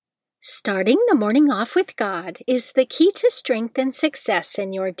Starting the morning off with God is the key to strength and success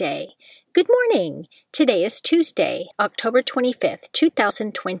in your day. Good morning. Today is Tuesday, October 25th,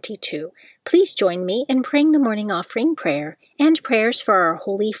 2022. Please join me in praying the morning offering prayer and prayers for our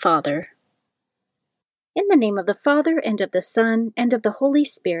Holy Father. In the name of the Father, and of the Son, and of the Holy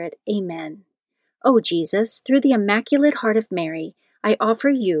Spirit, Amen. O Jesus, through the Immaculate Heart of Mary, I offer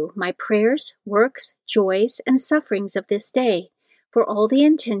you my prayers, works, joys, and sufferings of this day, for all the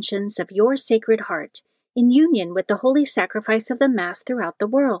intentions of your Sacred Heart, in union with the holy sacrifice of the Mass throughout the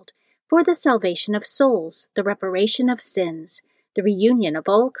world, for the salvation of souls, the reparation of sins, the reunion of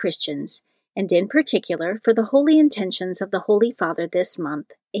all Christians, and in particular for the holy intentions of the Holy Father this month.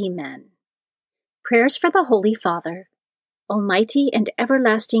 Amen. Prayers for the Holy Father. Almighty and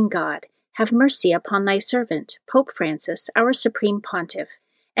everlasting God, have mercy upon thy servant, Pope Francis, our Supreme Pontiff,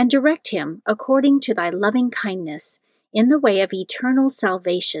 and direct him, according to thy loving kindness, in the way of eternal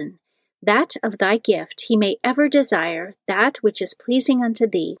salvation, that of thy gift he may ever desire that which is pleasing unto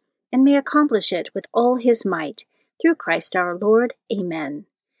thee, and may accomplish it with all his might, through Christ our Lord. Amen.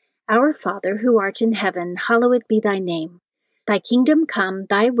 Our Father, who art in heaven, hallowed be thy name. Thy kingdom come,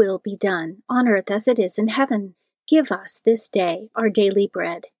 thy will be done, on earth as it is in heaven. Give us this day our daily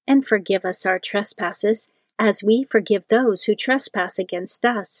bread, and forgive us our trespasses, as we forgive those who trespass against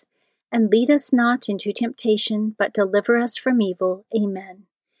us. And lead us not into temptation, but deliver us from evil. Amen.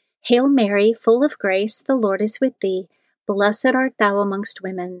 Hail Mary, full of grace, the Lord is with thee. Blessed art thou amongst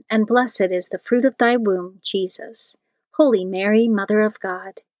women, and blessed is the fruit of thy womb, Jesus. Holy Mary, Mother of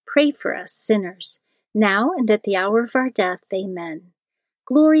God, pray for us sinners, now and at the hour of our death. Amen.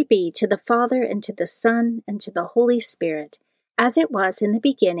 Glory be to the Father, and to the Son, and to the Holy Spirit, as it was in the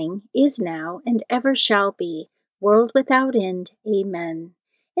beginning, is now, and ever shall be, world without end. Amen.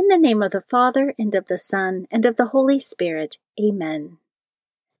 In the name of the Father, and of the Son, and of the Holy Spirit. Amen.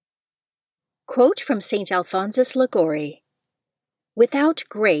 Quote from St. Alphonsus Liguori. Without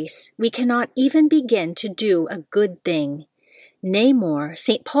grace, we cannot even begin to do a good thing. Nay more,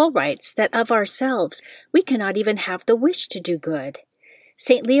 St. Paul writes that of ourselves we cannot even have the wish to do good.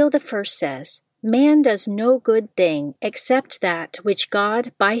 St. Leo I says, "Man does no good thing except that which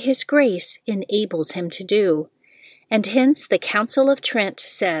God, by his grace, enables him to do." And hence the Council of Trent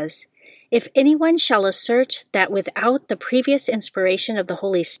says, "If anyone shall assert that without the previous inspiration of the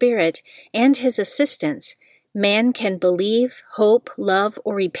Holy Spirit and his assistance, man can believe, hope, love,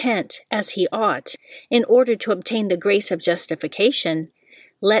 or repent as he ought, in order to obtain the grace of justification,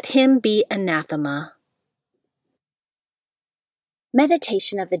 let him be anathema."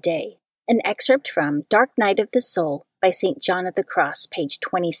 Meditation of the Day. An excerpt from Dark Night of the Soul by St. John of the Cross, page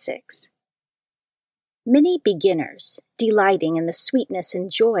 26. Many beginners, delighting in the sweetness and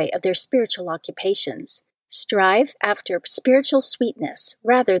joy of their spiritual occupations, strive after spiritual sweetness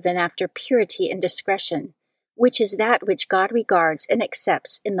rather than after purity and discretion, which is that which God regards and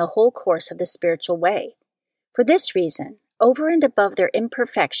accepts in the whole course of the spiritual way. For this reason, over and above their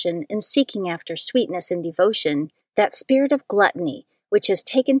imperfection in seeking after sweetness and devotion, that spirit of gluttony, which has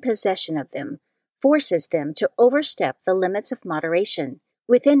taken possession of them, forces them to overstep the limits of moderation,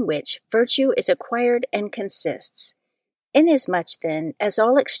 within which virtue is acquired and consists. Inasmuch, then, as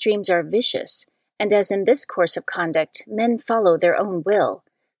all extremes are vicious, and as in this course of conduct men follow their own will,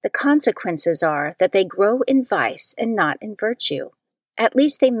 the consequences are that they grow in vice and not in virtue. At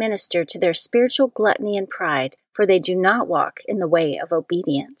least they minister to their spiritual gluttony and pride, for they do not walk in the way of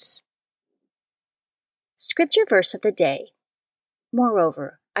obedience. Scripture verse of the day.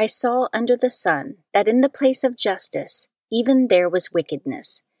 Moreover, I saw under the sun that in the place of justice, even there was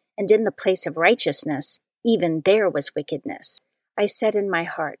wickedness, and in the place of righteousness, even there was wickedness. I said in my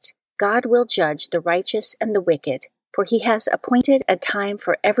heart, God will judge the righteous and the wicked, for he has appointed a time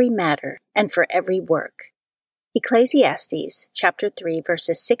for every matter and for every work. Ecclesiastes chapter 3,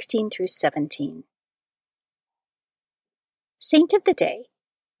 verses 16 through 17. Saint of the Day.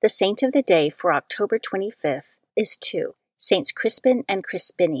 The saint of the day for October 25th is two, Saints Crispin and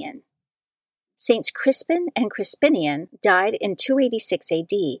Crispinian. Saints Crispin and Crispinian died in 286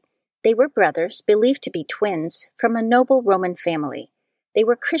 A.D. They were brothers, believed to be twins, from a noble Roman family. They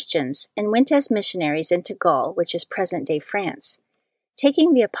were Christians and went as missionaries into Gaul, which is present-day France.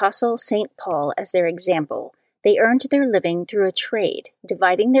 Taking the Apostle St. Paul as their example, they earned their living through a trade,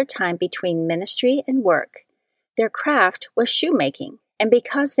 dividing their time between ministry and work. Their craft was shoemaking, and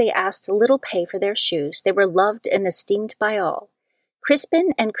because they asked little pay for their shoes, they were loved and esteemed by all.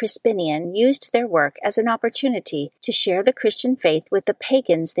 Crispin and Crispinian used their work as an opportunity to share the Christian faith with the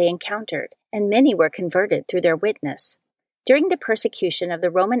pagans they encountered, and many were converted through their witness. During the persecution of the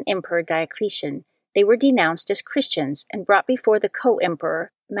Roman Emperor Diocletian, they were denounced as Christians and brought before the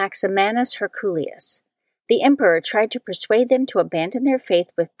co-emperor Maximinus Herculius. The emperor tried to persuade them to abandon their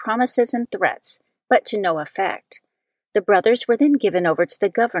faith with promises and threats, but to no effect. The brothers were then given over to the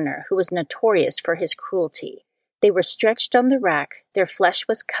governor, who was notorious for his cruelty. They were stretched on the rack, their flesh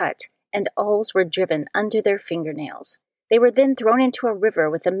was cut, and awls were driven under their fingernails. They were then thrown into a river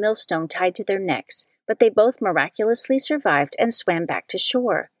with a millstone tied to their necks, but they both miraculously survived and swam back to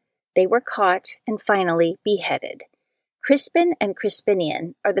shore. They were caught and finally beheaded. Crispin and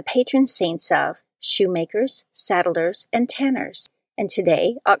Crispinian are the patron saints of shoemakers, saddlers, and tanners, and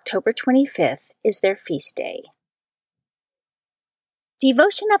today, October 25th, is their feast day.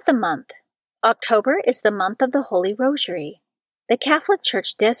 Devotion of the Month. October is the month of the Holy Rosary. The Catholic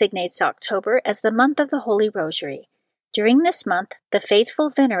Church designates October as the month of the Holy Rosary. During this month, the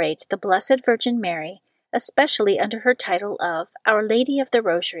faithful venerate the Blessed Virgin Mary, especially under her title of Our Lady of the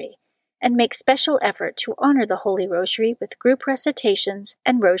Rosary, and make special effort to honor the Holy Rosary with group recitations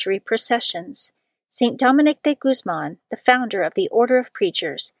and rosary processions. Saint Dominic de Guzman, the founder of the Order of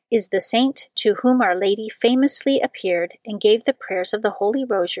Preachers, is the saint to whom Our Lady famously appeared and gave the prayers of the Holy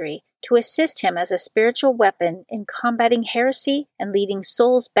Rosary to assist him as a spiritual weapon in combating heresy and leading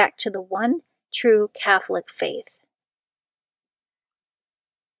souls back to the one true Catholic faith.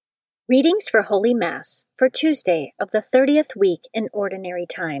 Readings for Holy Mass for Tuesday of the 30th week in Ordinary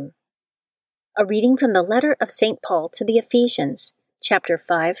Time. A reading from the letter of St. Paul to the Ephesians, chapter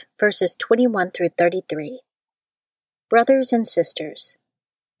 5, verses 21 through 33. Brothers and sisters,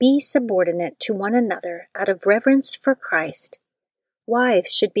 be subordinate to one another out of reverence for Christ.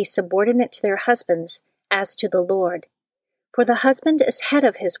 Wives should be subordinate to their husbands as to the Lord. For the husband is head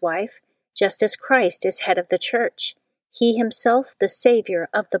of his wife, just as Christ is head of the church, he himself the Savior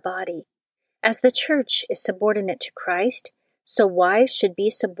of the body. As the church is subordinate to Christ, so wives should be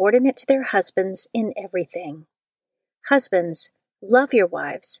subordinate to their husbands in everything. Husbands, love your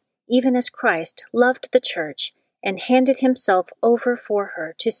wives, even as Christ loved the church and handed himself over for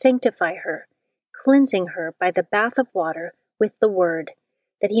her to sanctify her, cleansing her by the bath of water with the word,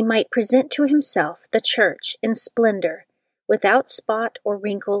 that he might present to himself the church in splendor, without spot or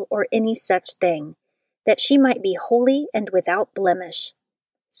wrinkle or any such thing, that she might be holy and without blemish.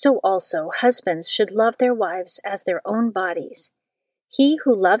 So also husbands should love their wives as their own bodies. He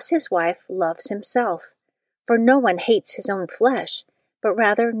who loves his wife loves himself, for no one hates his own flesh, but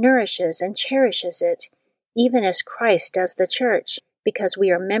rather nourishes and cherishes it, even as Christ does the church, because we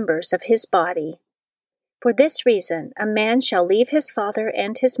are members of his body. For this reason, a man shall leave his father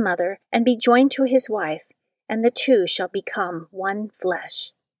and his mother and be joined to his wife, and the two shall become one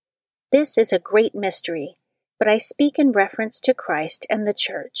flesh. This is a great mystery, but I speak in reference to Christ and the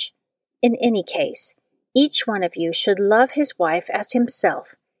church. In any case, each one of you should love his wife as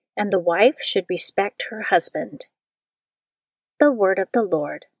himself, and the wife should respect her husband. The Word of the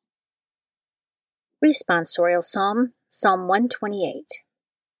Lord. Responsorial Psalm, Psalm 128.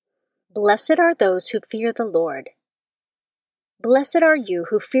 Blessed are those who fear the Lord. Blessed are you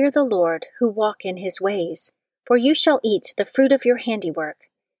who fear the Lord, who walk in his ways, for you shall eat the fruit of your handiwork.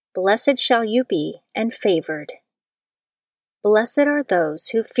 Blessed shall you be, and favored. Blessed are those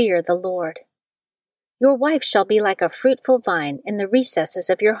who fear the Lord. Your wife shall be like a fruitful vine in the recesses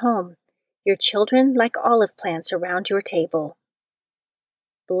of your home, your children like olive plants around your table.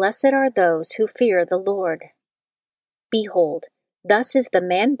 Blessed are those who fear the Lord. Behold, thus is the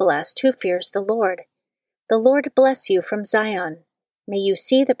man blessed who fears the Lord. The Lord bless you from Zion. May you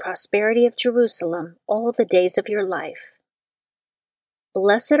see the prosperity of Jerusalem all the days of your life.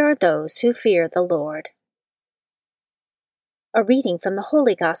 Blessed are those who fear the Lord. A reading from the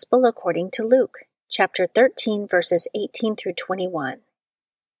Holy Gospel according to Luke, chapter 13, verses 18 through 21.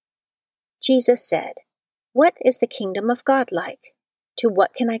 Jesus said, "What is the kingdom of God like? To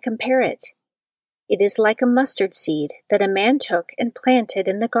what can I compare it? It is like a mustard seed that a man took and planted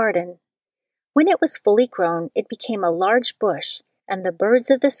in the garden. When it was fully grown, it became a large bush, and the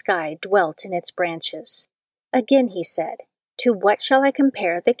birds of the sky dwelt in its branches." Again he said, "To what shall I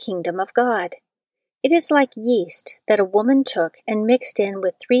compare the kingdom of God? It is like yeast that a woman took and mixed in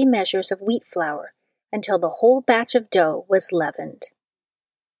with 3 measures of wheat flour until the whole batch of dough was leavened."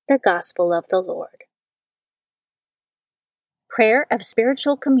 The Gospel of the Lord. Prayer of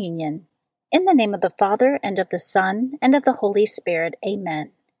Spiritual Communion. In the name of the Father, and of the Son, and of the Holy Spirit.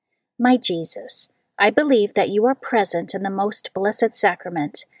 Amen. My Jesus, I believe that you are present in the most blessed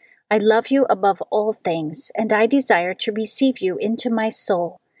sacrament. I love you above all things, and I desire to receive you into my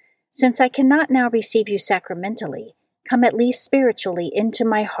soul. Since I cannot now receive you sacramentally, come at least spiritually into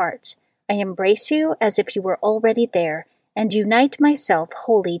my heart. I embrace you as if you were already there, and unite myself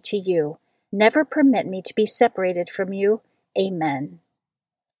wholly to you. Never permit me to be separated from you. Amen.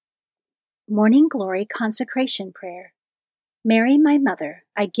 Morning Glory Consecration Prayer. Mary, my mother,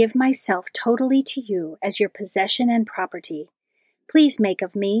 I give myself totally to you as your possession and property. Please make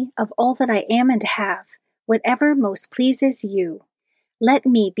of me, of all that I am and have, whatever most pleases you. Let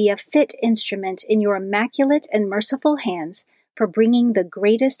me be a fit instrument in your immaculate and merciful hands for bringing the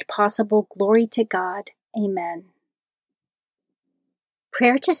greatest possible glory to God. Amen.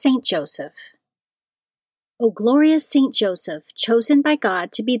 Prayer to Saint Joseph. O glorious Saint Joseph, chosen by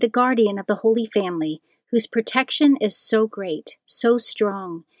God to be the guardian of the Holy Family, whose protection is so great, so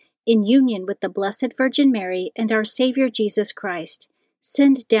strong, in union with the Blessed Virgin Mary and our Savior Jesus Christ,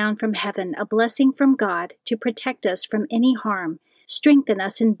 send down from heaven a blessing from God to protect us from any harm, strengthen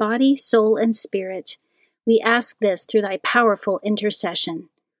us in body, soul, and spirit. We ask this through thy powerful intercession.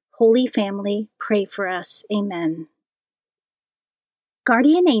 Holy Family, pray for us. Amen.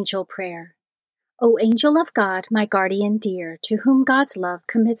 Guardian Angel Prayer. O angel of God, my guardian dear, to whom God's love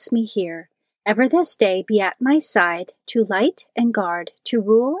commits me here, ever this day be at my side, to light and guard, to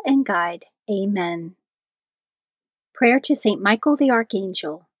rule and guide. Amen. Prayer to Saint Michael the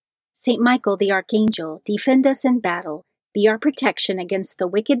Archangel. Saint Michael the Archangel, defend us in battle, be our protection against the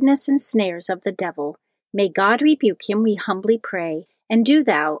wickedness and snares of the devil. May God rebuke him, we humbly pray, and do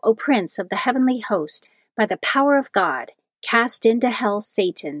thou, O Prince of the heavenly host, by the power of God, cast into hell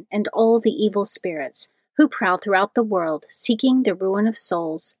Satan and all the evil spirits who prowl throughout the world, seeking the ruin of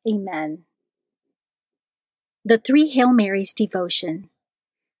souls. Amen. The Three Hail Marys Devotion.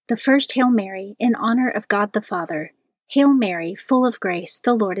 The first Hail Mary, in honor of God the Father. Hail Mary, full of grace,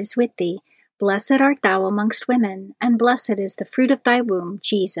 the Lord is with thee. Blessed art thou amongst women, and blessed is the fruit of thy womb,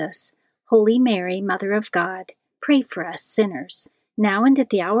 Jesus. Holy Mary, Mother of God, pray for us sinners, now and at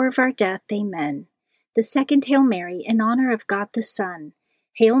the hour of our death. Amen. The second Hail Mary, in honor of God the Son.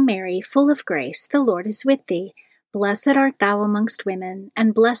 Hail Mary, full of grace, the Lord is with thee. Blessed art thou amongst women,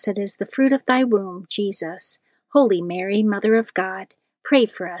 and blessed is the fruit of thy womb, Jesus. Holy Mary, Mother of God, pray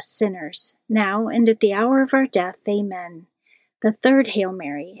for us sinners, now and at the hour of our death. Amen. The third Hail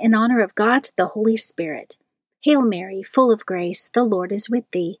Mary, in honor of God the Holy Spirit. Hail Mary, full of grace, the Lord is with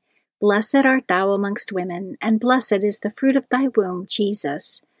thee. Blessed art thou amongst women, and blessed is the fruit of thy womb,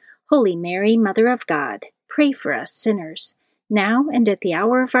 Jesus. Holy Mary, Mother of God, pray for us sinners, now and at the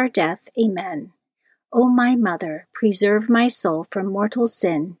hour of our death. Amen. O my Mother, preserve my soul from mortal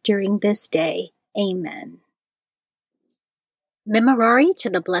sin during this day. Amen. Memorare to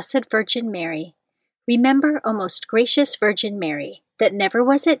the Blessed Virgin Mary. Remember, O most gracious Virgin Mary, that never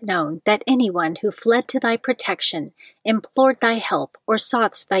was it known that anyone who fled to thy protection, implored thy help, or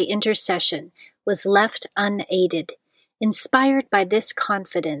sought thy intercession, was left unaided. Inspired by this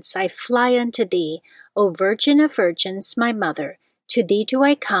confidence, I fly unto thee, O Virgin of Virgins, my Mother. To thee do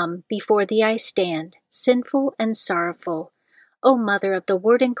I come, before thee I stand, sinful and sorrowful. O Mother of the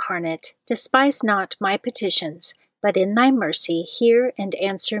Word incarnate, despise not my petitions, but in thy mercy hear and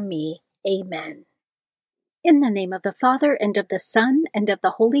answer me. Amen. In the name of the Father, and of the Son, and of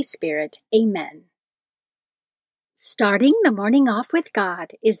the Holy Spirit. Amen. Starting the morning off with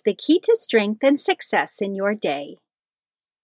God is the key to strength and success in your day.